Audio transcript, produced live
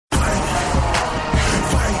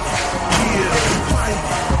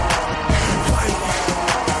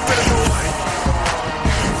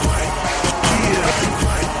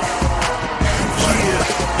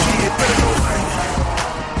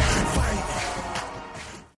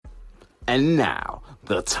And now,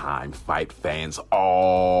 the time fight fans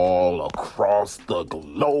all across the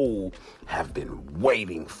globe have been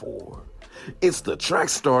waiting for. It's the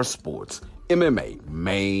Trackstar Sports MMA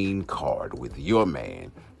main card with your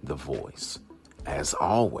man, The Voice. As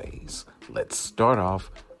always, let's start off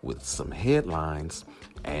with some headlines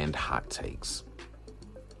and hot takes.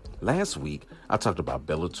 Last week, I talked about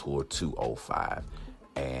Bellator 205,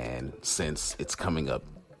 and since it's coming up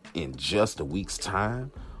in just a week's time,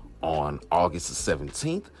 on August the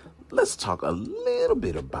 17th, let's talk a little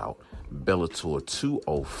bit about Bellator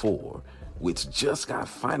 204, which just got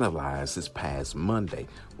finalized this past Monday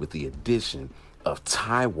with the addition of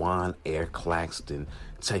Taiwan Air Claxton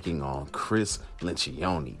taking on Chris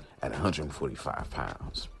Lencioni at 145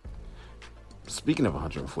 pounds. Speaking of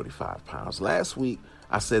 145 pounds, last week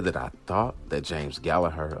I said that I thought that James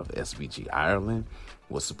Gallagher of SBG Ireland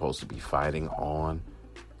was supposed to be fighting on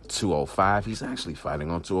 205. He's actually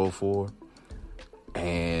fighting on 204.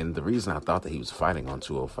 And the reason I thought that he was fighting on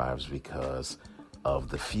 205 is because of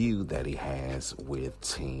the feud that he has with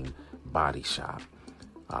Team Body Shop.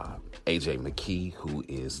 AJ McKee, who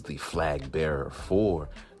is the flag bearer for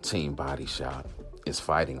Team Body Shop, is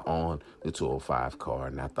fighting on the 205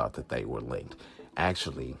 card, and I thought that they were linked.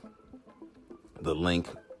 Actually, the link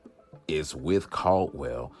is with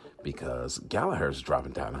Caldwell because Gallagher's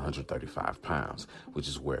dropping down 135 pounds, which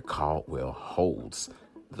is where Caldwell holds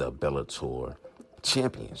the Bellator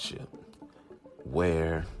championship,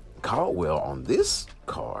 where Caldwell on this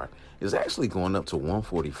card is actually going up to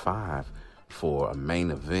 145 for a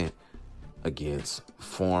main event against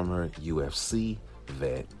former UFC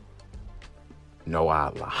vet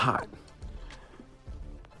Noah Lahat.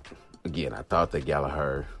 Again, I thought that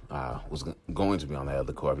Gallagher was going to be on the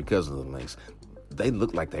other card because of the links. They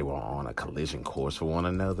looked like they were on a collision course for one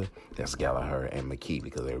another. That's Gallagher and McKee,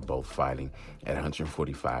 because they were both fighting at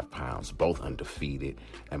 145 pounds, both undefeated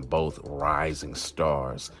and both rising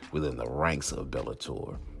stars within the ranks of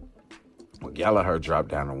Bellator. Well, Gallagher dropped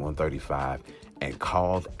down to 135 and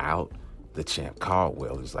called out the champ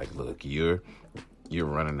Caldwell. He's like, look, you're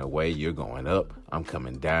running away. You're going up. I'm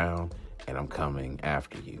coming down, and I'm coming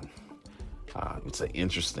after you. It's an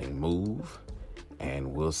interesting move,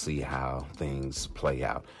 and we'll see how things play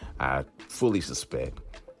out. I fully suspect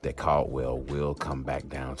that Caldwell will come back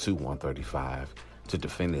down to 135 to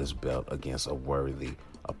defend his belt against a worthy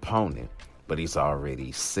opponent, but he's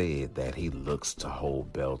already said that he looks to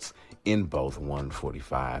hold belts in both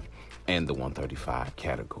 145 and the 135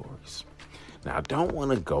 categories. Now, I don't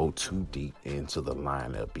want to go too deep into the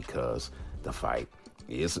lineup because the fight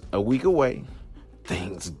is a week away.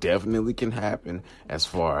 Things definitely can happen as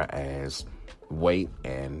far as weight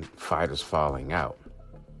and fighters falling out.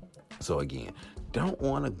 So again, don't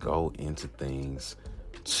want to go into things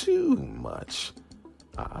too much.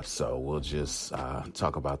 So we'll just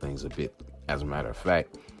talk about things a bit. As a matter of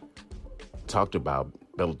fact, talked about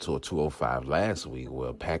Bellator 205 last week.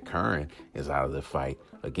 Well, Pat Curran is out of the fight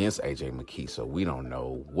against AJ McKee, so we don't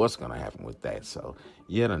know what's going to happen with that. So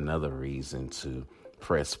yet another reason to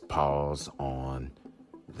press pause on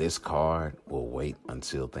this card. We'll wait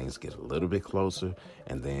until things get a little bit closer,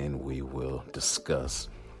 and then we will discuss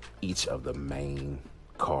each of the main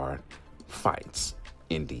card fights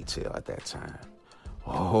in detail at that time.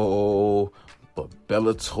 Oh, but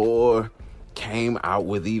Bellator came out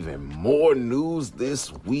with even more news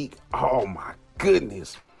this week. Oh my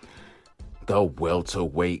goodness. The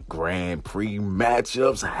welterweight Grand Prix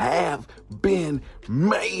matchups have been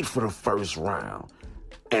made for the first round.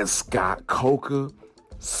 And Scott Coker,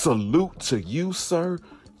 salute to you, sir.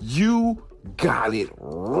 You got it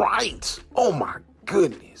right. Oh my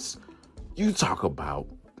goodness. You talk about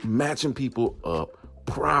matching people up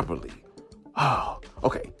properly. Oh,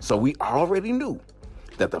 okay. So we already knew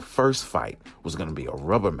that the first fight was going to be a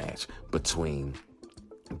rubber match between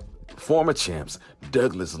former champs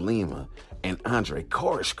Douglas Lima and Andrei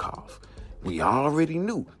Koreshkov. We already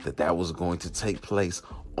knew that that was going to take place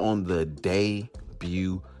on the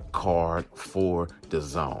debut card for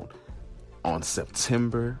DAZN on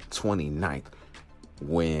September 29th,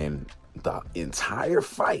 when the entire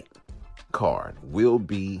fight card will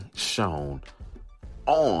be shown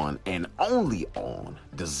on and only on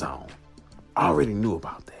DAZN. I already knew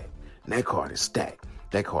about that. And that card is stacked.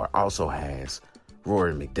 That card also has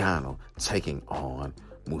Rory McDonald taking on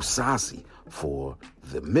Mousasi for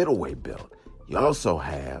the middleweight belt. You also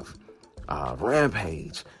have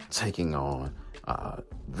Rampage taking on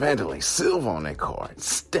Vanderlei Silva on that card.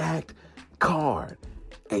 Stacked card.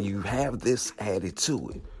 And you have this added to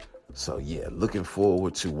it. So yeah, looking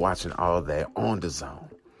forward to watching all that on DAZN.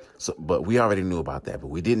 But we already knew about that, but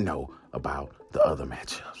we didn't know about the other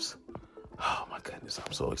matchups. Oh my goodness,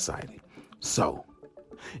 I'm so excited. So,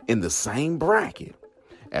 in the same bracket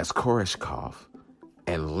as Koreshkov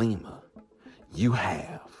and Lima, you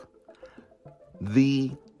have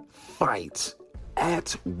the fight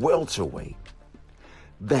at welterweight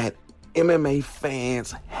that MMA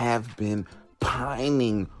fans have been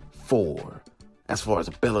pining for as far as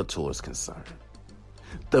Bellator is concerned.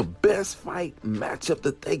 The best fight matchup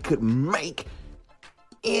that they could make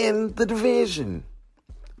in the division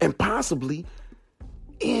and possibly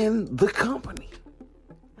in the company.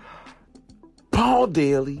 Paul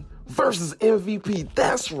Daly versus MVP.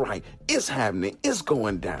 That's right. It's happening. It's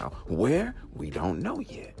going down. Where? We don't know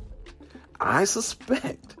yet. I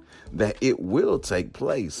suspect that it will take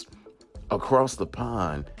place across the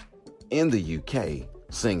pond in the UK,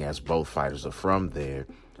 seeing as both fighters are from there,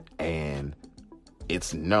 and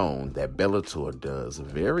it's known that Bellator does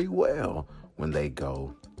very well when they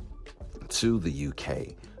go to the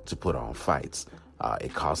UK to put on fights.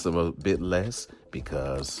 It costs them a bit less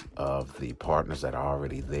because of the partners that are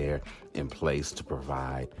already there in place to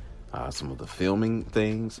provide some of the filming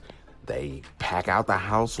things. They pack out the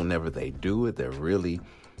house whenever they do it. They're really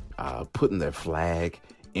putting their flag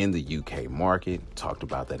in the UK market. Talked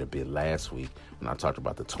about that a bit last week when I talked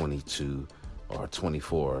about the 22 or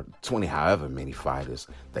 24, 20, however many fighters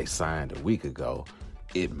they signed a week ago.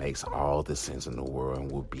 It makes all the sense in the world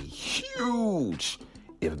and would be huge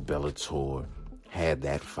if Bellator had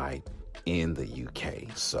that fight in the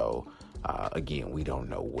UK. So, again, we don't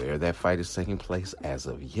know where that fight is taking place as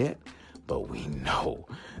of yet, but we know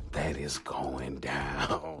that it's going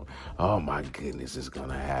down. Oh my goodness, it's going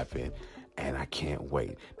to happen, and I can't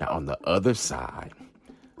wait. Now, on the other side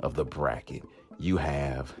of the bracket, you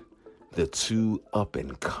have the two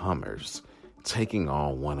up-and-comers taking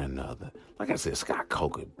on one another. Like I said, Scott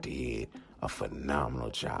Coker did a phenomenal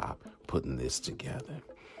job putting this together.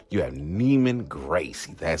 You have Neiman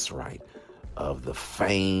Gracie, that's right, of the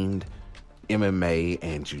famed MMA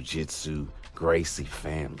and Jiu-Jitsu Gracie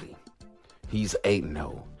family. He's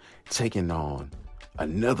 8-0, taking on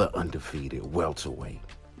another undefeated welterweight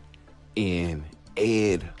in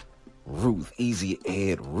Ed Ruth, Easy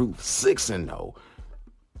Ed Ruth, 6-0.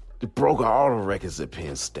 Broke all the records at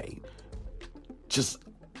Penn State. Just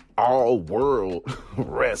all-world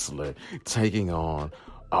wrestler taking on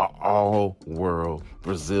an all-world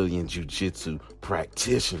Brazilian Jiu-Jitsu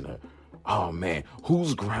practitioner. Oh, man,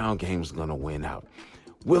 whose ground game is going to win out?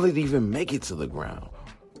 Will it even make it to the ground?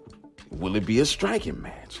 Will it be a striking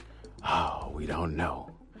match? Oh, we don't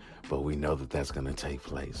know. But we know that that's going to take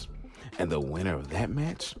place. And the winner of that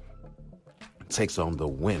match takes on the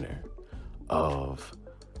winner of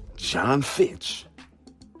John Fitch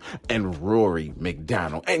and Rory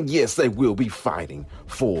McDonald. And yes, they will be fighting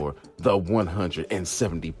for the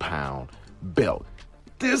 170-pound belt.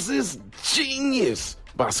 This is genius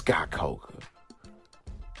by Scott Coker.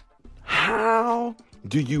 How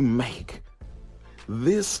do you make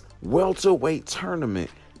this welterweight tournament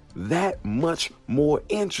that much more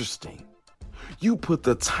interesting? You put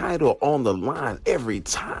the title on the line every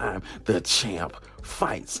time the champ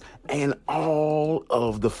fights, and all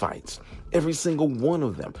of the fights, every single one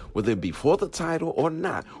of them, whether it be for the title or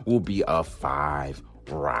not, will be a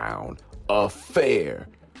 5-round affair.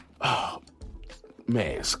 Oh,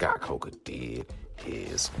 man, Scott Coker did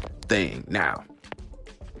his thing. Now,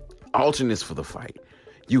 alternates for the fight.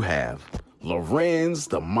 You have Lorenz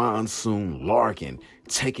the Monsoon Larkin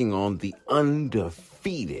taking on the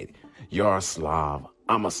undefeated Yaroslav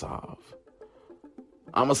Amosov.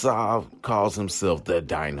 Amosov calls himself the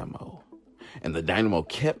Dynamo, and the Dynamo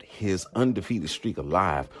kept his undefeated streak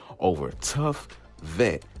alive over tough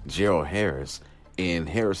vet Gerald Harris in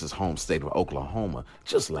Harris's home state of Oklahoma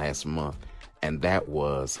just last month, and that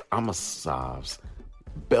was Amosov's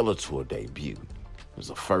Bellator debut. It was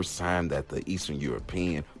the first time that the Eastern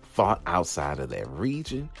European fought outside of that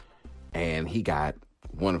region, and he got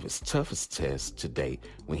one of his toughest tests to date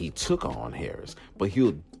when he took on Harris. But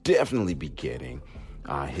he'll definitely be getting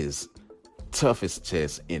his toughest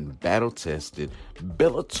test in battle-tested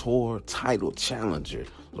Bellator title challenger,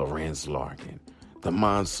 Lorenz Larkin. The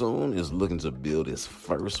Monsoon is looking to build his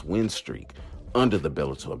first win streak under the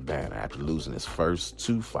Bellator banner after losing his first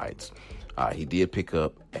two fights. He did pick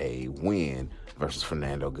up a win versus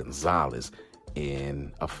Fernando Gonzalez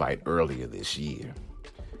in a fight earlier this year.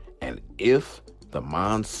 And if the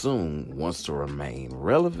Monsoon wants to remain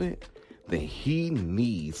relevant, then he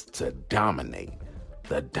needs to dominate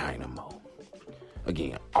the Dynamo.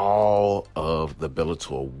 Again, all of the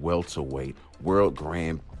Bellator welterweight World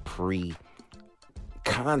Grand Prix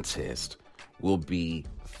contest will be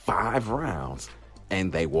 5 rounds,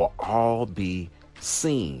 and they will all be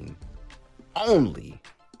seen only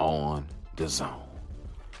on DAZN.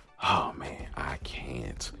 Oh man, I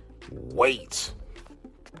can't wait.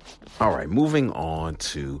 All right, moving on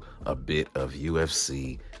to a bit of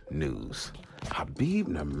UFC news. Khabib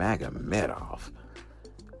Nurmagomedov.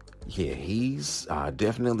 Yeah, he's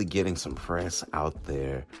definitely getting some press out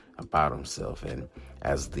there about himself. And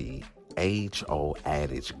as the age-old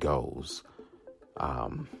adage goes,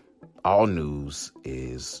 all news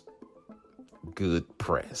is good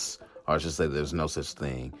press. Or I should say there's no such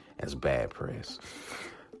thing as bad press.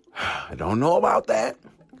 I don't know about that,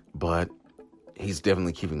 but he's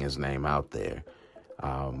definitely keeping his name out there.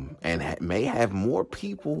 And may have more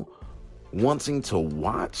people wanting to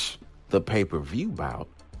watch the pay-per-view bout,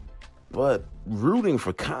 but rooting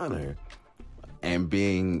for Conor and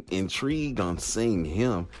being intrigued on seeing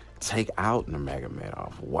him take out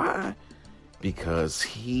Nurmagomedov. Why? Because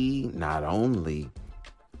he not only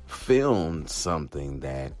filmed something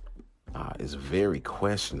that is very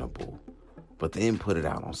questionable, but then put it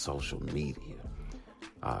out on social media.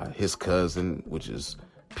 His cousin, which is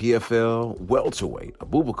PFL welterweight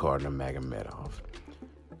Abubakar Nurmagomedov,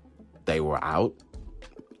 they were out.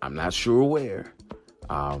 I'm not sure where.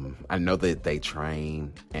 I know that they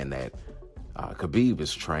train and that Khabib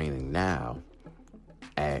is training now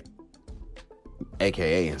at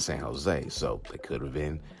AKA in San Jose. So they could have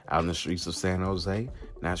been out in the streets of San Jose.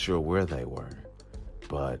 Not sure where they were.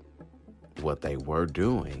 But what they were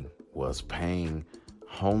doing was paying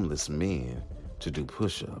homeless men to do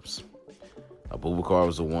push-ups. Abubakar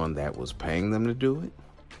was the one that was paying them to do it,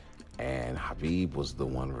 and Khabib was the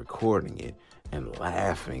one recording it and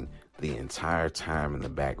laughing the entire time in the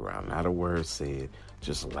background. Not a word said,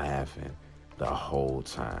 just laughing the whole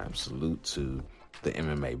time. Salute to the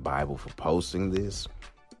MMA Bible for posting this.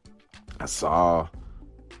 I saw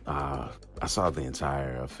the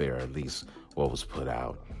entire affair, at least what was put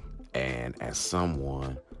out. And as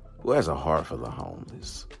someone who has a heart for the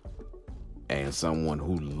homeless and someone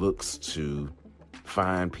who looks to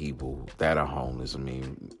find people that are homeless,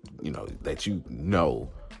 that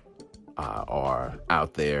are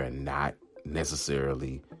out there and not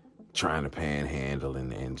necessarily trying to panhandle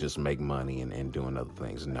and just make money and doing other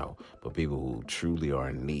things. No, but people who truly are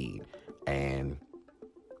in need and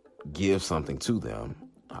give something to them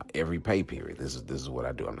every pay period. This is what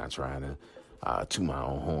I do. I'm not trying to toot my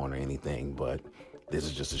own horn or anything, but this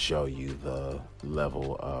is just to show you the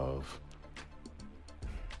level of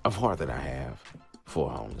heart that I have for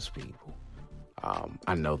homeless people.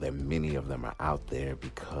 I know that many of them are out there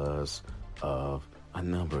because of a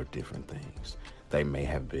number of different things. They may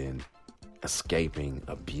have been escaping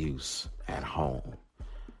abuse at home.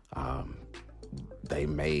 They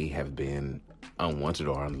may have been unwanted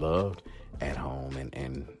or unloved at home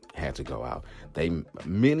and had to go out.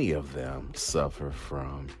 Many of them suffer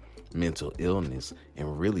from mental illness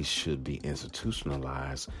and really should be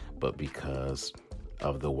institutionalized, but because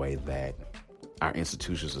of the way that our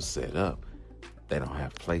institutions are set up, they don't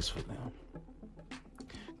have place for them.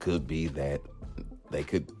 Could be that they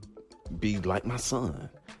could be like my son.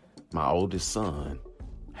 My oldest son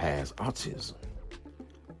has autism.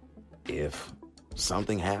 If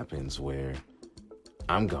something happens where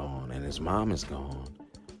I'm gone and his mom is gone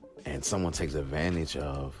and someone takes advantage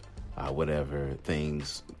of whatever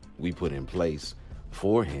things we put in place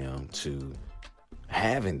for him to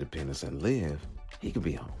have independence and live, he could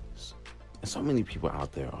be homeless. And so many people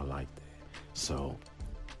out there are like that. So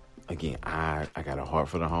again, I got a heart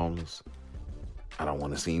for the homeless. I don't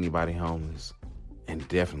want to see anybody homeless, and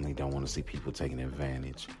definitely don't want to see people taking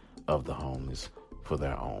advantage of the homeless for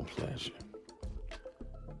their own pleasure.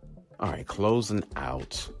 All right, closing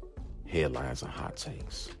out headlines and hot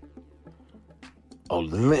takes.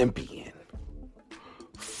 Olympian,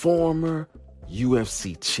 former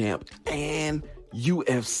UFC champ, and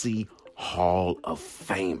UFC Hall of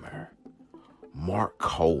Famer Mark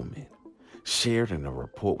Coleman shared in a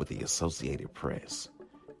report with the Associated Press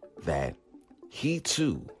that he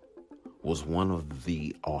too was one of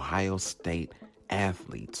the Ohio State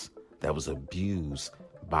athletes that was abused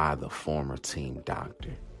by the former team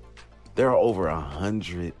doctor. There are over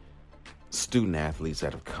 100 student athletes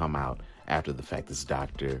that have come out after the fact. This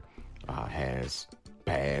doctor has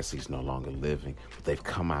passed. He's no longer living. But they've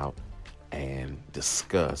come out and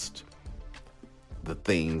discussed the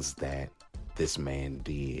things that this man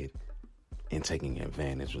did in taking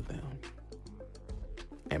advantage of them.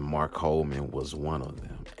 And Mark Coleman was one of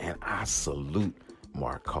them. And I salute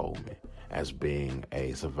Mark Coleman as being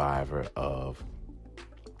a survivor of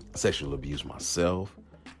sexual abuse myself.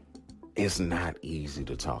 It's not easy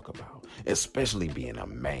to talk about, especially being a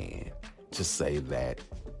man, to say that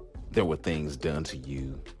there were things done to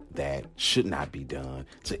you that should not be done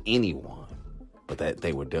to anyone, but that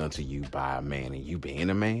they were done to you by a man, and you being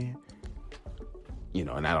a man,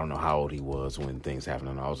 and I don't know how old he was when things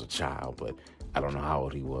happened. I was a child, but I don't know how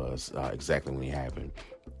old he was exactly when it happened.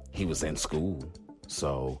 He was in school,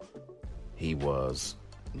 so he was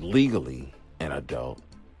legally an adult,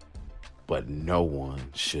 but no one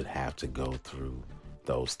should have to go through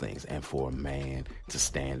those things. And for a man to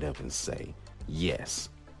stand up and say, yes,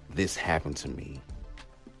 this happened to me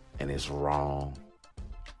and it's wrong,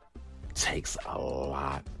 takes a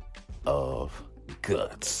lot of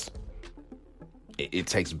guts. It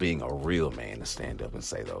takes being a real man to stand up and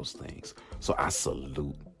say those things. So I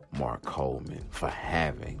salute Mark Coleman for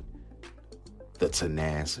having the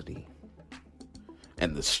tenacity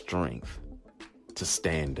and the strength to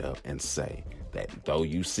stand up and say that though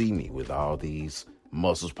you see me with all these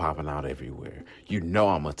muscles popping out everywhere,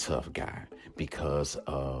 I'm a tough guy because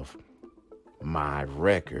of my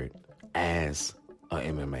record as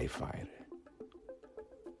an MMA fighter.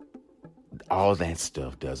 All that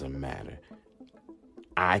stuff doesn't matter.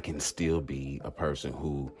 I can still be a person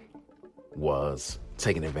who was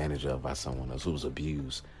taken advantage of by someone else, who was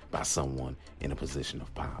abused by someone in a position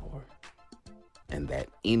of power, and that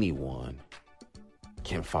anyone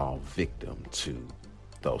can fall victim to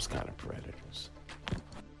those kind of predators.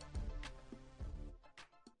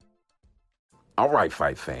 All right,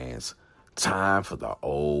 fight fans, time for the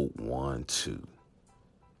old 1-2.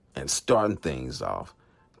 And starting things off,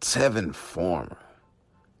 Tevin Farmer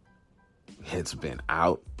has been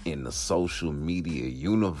out in the social media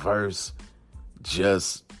universe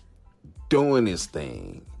just doing his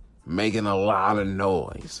thing, making a lot of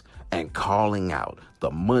noise, and calling out the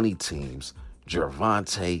money team's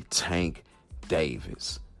Gervonta Tank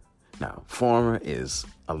Davis. Now, Farmer is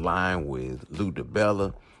aligned with Lou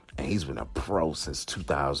DiBella, and he's been a pro since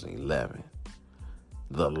 2011.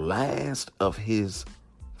 The last of his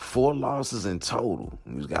 4 losses in total,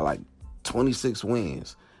 he's got like 26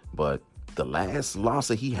 wins, but the last loss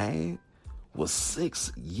that he had was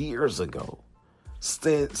 6 years ago.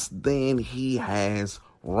 Since then, he has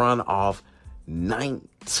run off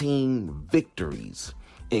 19 victories,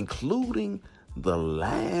 including the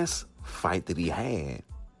last fight that he had,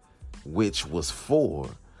 which was for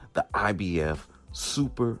the IBF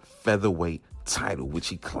Super Featherweight title, which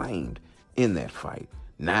he claimed in that fight.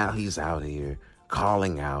 Now he's out here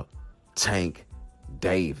calling out Tank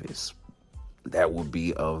Davis. That would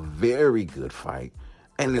be a very good fight,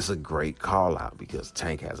 and it's a great call out because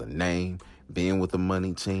Tank has a name, being with the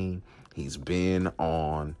money team. He's been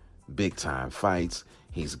on big time fights.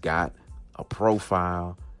 He's got a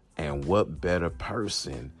profile, and what better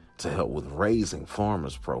person to help with raising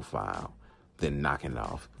Farmer's profile than knocking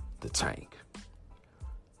off the Tank?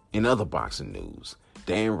 In other boxing news,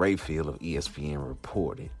 Dan Rayfield of ESPN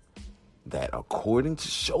reported that according to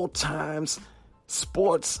Showtime's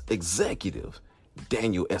sports executive,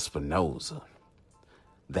 Daniel Espinosa,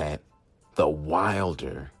 that the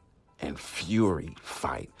Wilder and Fury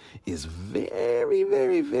fight is very,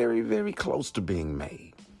 very, very, very close to being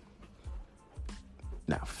made.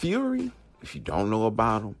 Now, Fury, if you don't know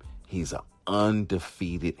about him, he's an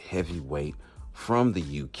undefeated heavyweight from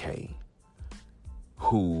the UK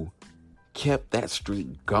who kept that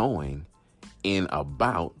streak going in a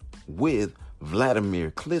bout with Vladimir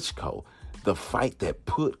Klitschko, the fight that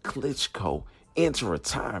put Klitschko into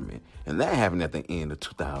retirement, and that happened at the end of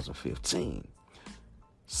 2015.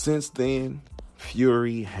 Since then,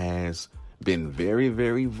 Fury has been very,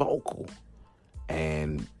 very vocal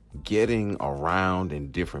and getting around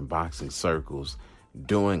in different boxing circles,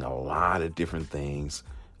 doing a lot of different things,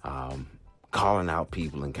 calling out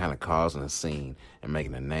people and kind of causing a scene and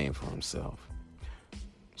making a name for himself.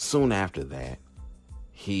 Soon after that,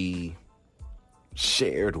 he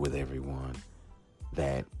shared with everyone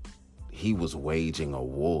that he was waging a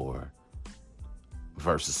war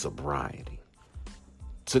versus sobriety.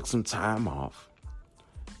 Took some time off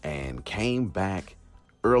and came back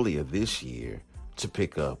earlier this year to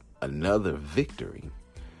pick up another victory.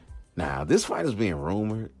 Now, this fight is being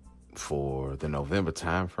rumored for the November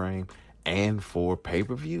timeframe and for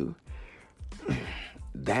pay-per-view.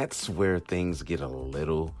 That's where things get a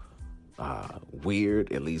little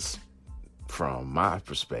weird, at least from my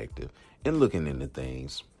perspective, and looking into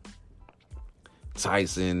things.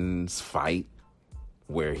 Tyson's fight,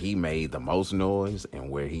 where he made the most noise and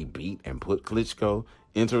where he beat and put Klitschko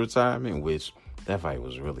into retirement, which that fight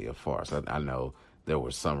was really a farce. I know there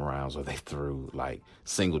were some rounds where they threw like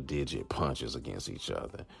single-digit punches against each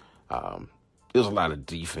other. There was a lot of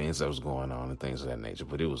defense that was going on and things of that nature,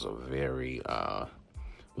 but it was a very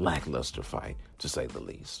lackluster fight, to say the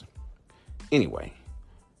least. Anyway,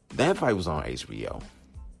 That fight was on HBO.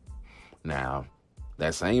 Now,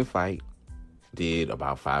 that same fight did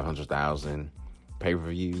about 500,000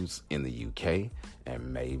 pay-per-views in the UK,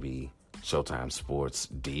 and maybe Showtime Sports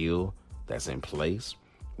deal that's in place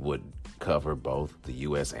would cover both the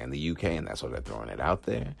US and the UK, and that's why they're throwing it out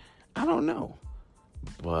there. I don't know.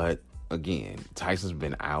 But again, Tyson's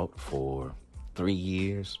been out for 3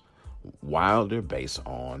 years. Wilder, based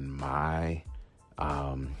on my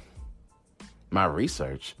my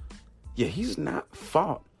research, he's not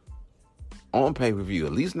fought on pay-per-view,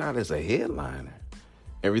 at least not as a headliner.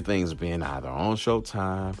 Everything's been either on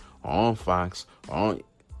Showtime, or on Fox, or on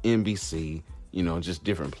NBC, just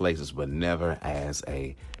different places, but never as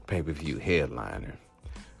a pay-per-view headliner.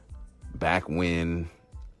 Back when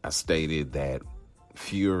I stated that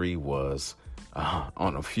Fury was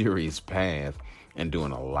on a furious path and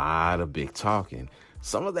doing a lot of big talking,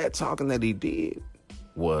 some of that talking that he did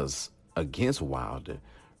was against Wilder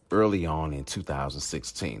early on in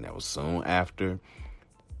 2016. That was soon after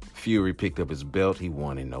Fury picked up his belt. He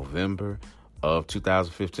won in November of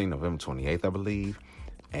 2015, November 28th, I believe.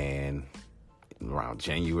 And around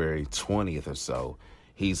January 20th or so,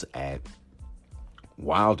 he's at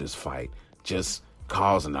Wilder's fight, just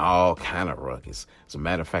causing all kind of ruckus. As a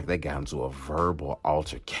matter of fact, they got into a verbal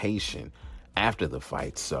altercation after the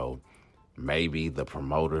fight. So maybe the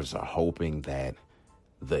promoters are hoping that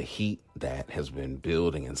the heat that has been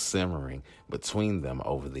building and simmering between them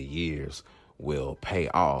over the years will pay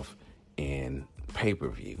off in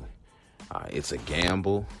pay-per-view. It's a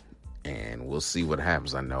gamble, and we'll see what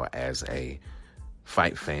happens. I know as a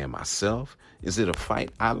fight fan myself, is it a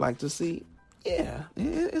fight I'd like to see? Yeah,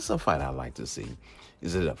 it's a fight I'd like to see.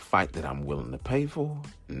 Is it a fight that I'm willing to pay for?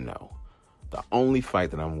 No. The only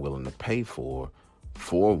fight that I'm willing to pay for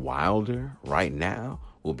Wilder right now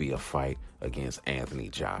will be a fight against Anthony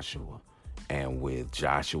Joshua. And with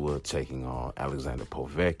Joshua taking on Alexander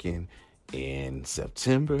Povetkin in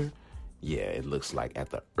September, it looks like at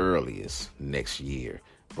the earliest next year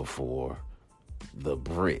before the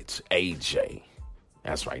Brit, AJ,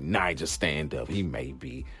 that's right, Nigel Stand-Up, he may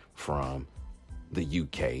be from the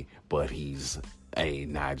UK, but he's a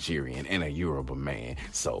Nigerian and a Yoruba man,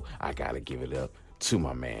 so I gotta give it up to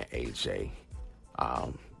my man AJ.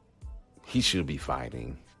 He should be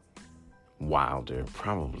fighting Wilder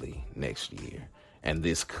probably next year, and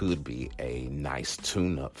this could be a nice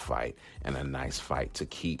tune-up fight and a nice fight to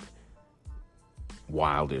keep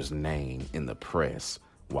Wilder's name in the press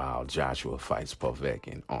while Joshua fights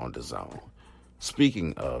Povetkin on DAZN.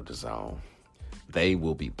 Speaking of DAZN, they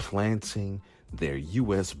will be planting their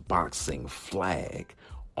U.S. boxing flag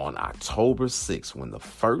on October 6th when the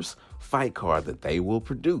first fight card that they will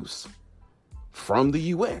produce from the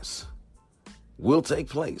U.S. will take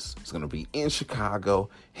place. It's going to be in Chicago,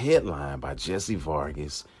 headlined by Jesse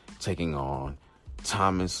Vargas taking on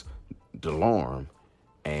Thomas Delorme,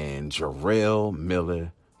 and Jarrell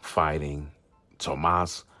Miller fighting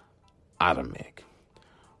Tomas Adamek.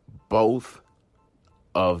 Both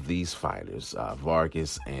of these fighters,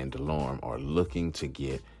 Vargas and Delorme, are looking to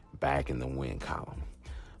get back in the win column.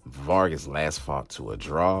 Vargas last fought to a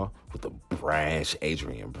draw with the brash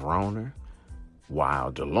Adrian Broner,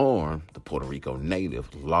 while Delorme, the Puerto Rico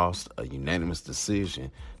native, lost a unanimous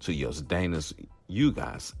decision to Yordenis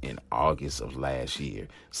Ugas in August of last year.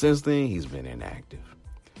 Since then, he's been inactive.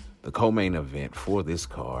 The co-main event for this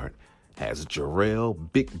card has Jarrell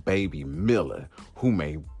Big Baby Miller, who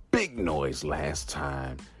made big noise last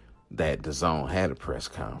time that DAZN had a press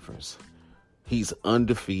conference. He's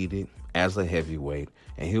undefeated as a heavyweight,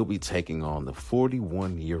 and he'll be taking on the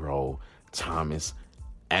 41-year-old Thomas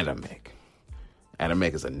Adamek.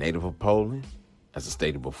 Adamek is a native of Poland. As I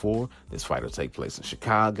stated before, this fight will take place in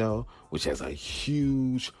Chicago, which has a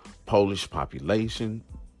huge Polish population.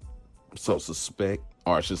 So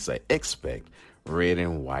expect red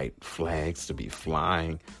and white flags to be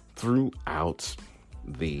flying throughout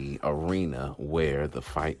the arena where the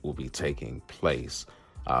fight will be taking place.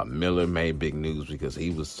 Miller made big news because he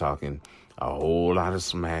was talking a whole lot of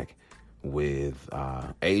smack with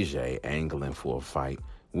AJ, angling for a fight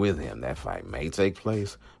with him. That fight may take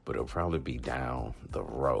place, but it'll probably be down the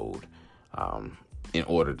road. In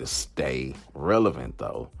order to stay relevant,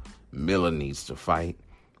 though, Miller needs to fight,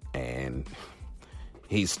 and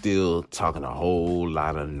he's still talking a whole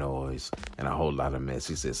lot of noise and a whole lot of mess.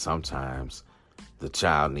 He says sometimes the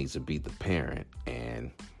child needs to beat the parent,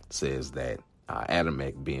 and says that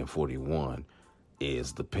Adamek, being 41,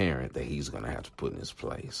 is the parent that he's going to have to put in his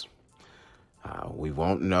place. We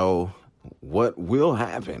won't know what will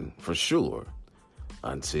happen for sure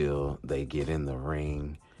until they get in the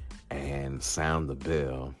ring and sound the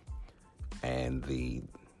bell and the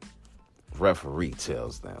referee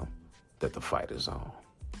tells them that the fight is on.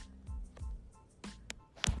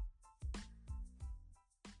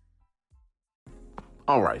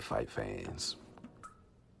 All right, fight fans.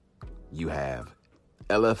 You have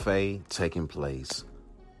LFA taking place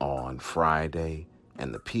on Friday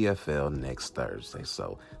and the PFL next Thursday.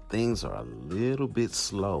 So things are a little bit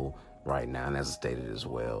slow right now. And as stated as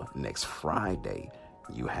well, next Friday,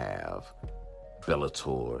 you have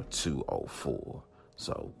Bellator 204.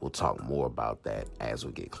 So we'll talk more about that as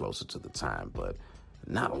we get closer to the time. But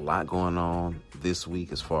not a lot going on this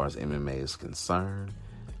week as far as MMA is concerned.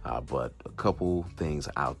 But a couple things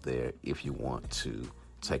out there if you want to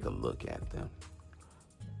take a look at them.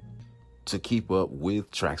 To keep up with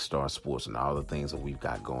Trackstar Sports and all the things that we've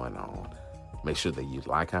got going on, make sure that you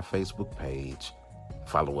like our Facebook page,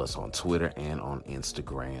 follow us on Twitter and on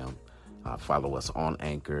Instagram, follow us on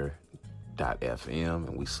Anchor.fm,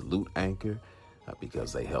 and we salute Anchor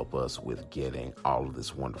because they help us with getting all of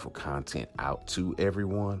this wonderful content out to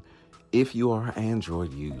everyone. If you are an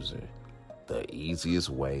Android user, the easiest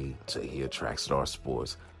way to hear Trackstar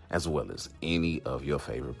Sports, as well as any of your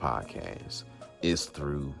favorite podcasts, is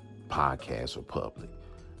through Podcast Republic.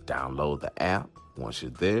 Download the app. Once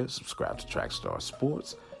you're there, subscribe to Trackstar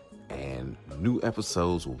Sports, and new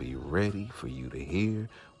episodes will be ready for you to hear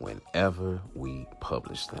whenever we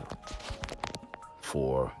publish them.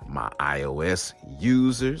 For my iOS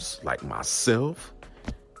users like myself,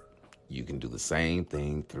 you can do the same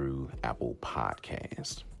thing through Apple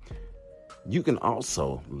Podcasts. You can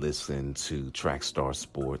also listen to Trackstar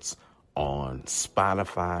Sports on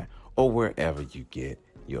Spotify or wherever you get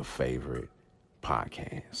your favorite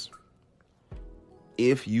podcasts.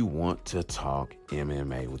 If you want to talk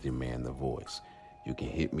MMA with your man, The Voice, you can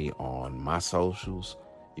hit me on my socials.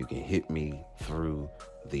 You can hit me through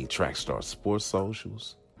the Trackstar Sports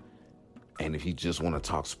socials. And if you just want to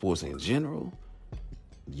talk sports in general,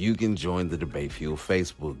 you can join the Debate Fuel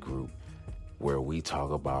Facebook group, where we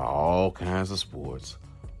talk about all kinds of sports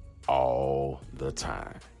all the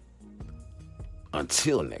time.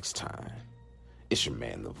 Until next time, it's your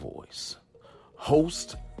man, The Voice,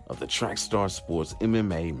 host of the Trackstar Sports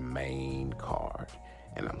MMA main card,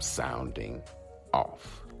 and I'm sounding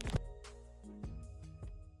off.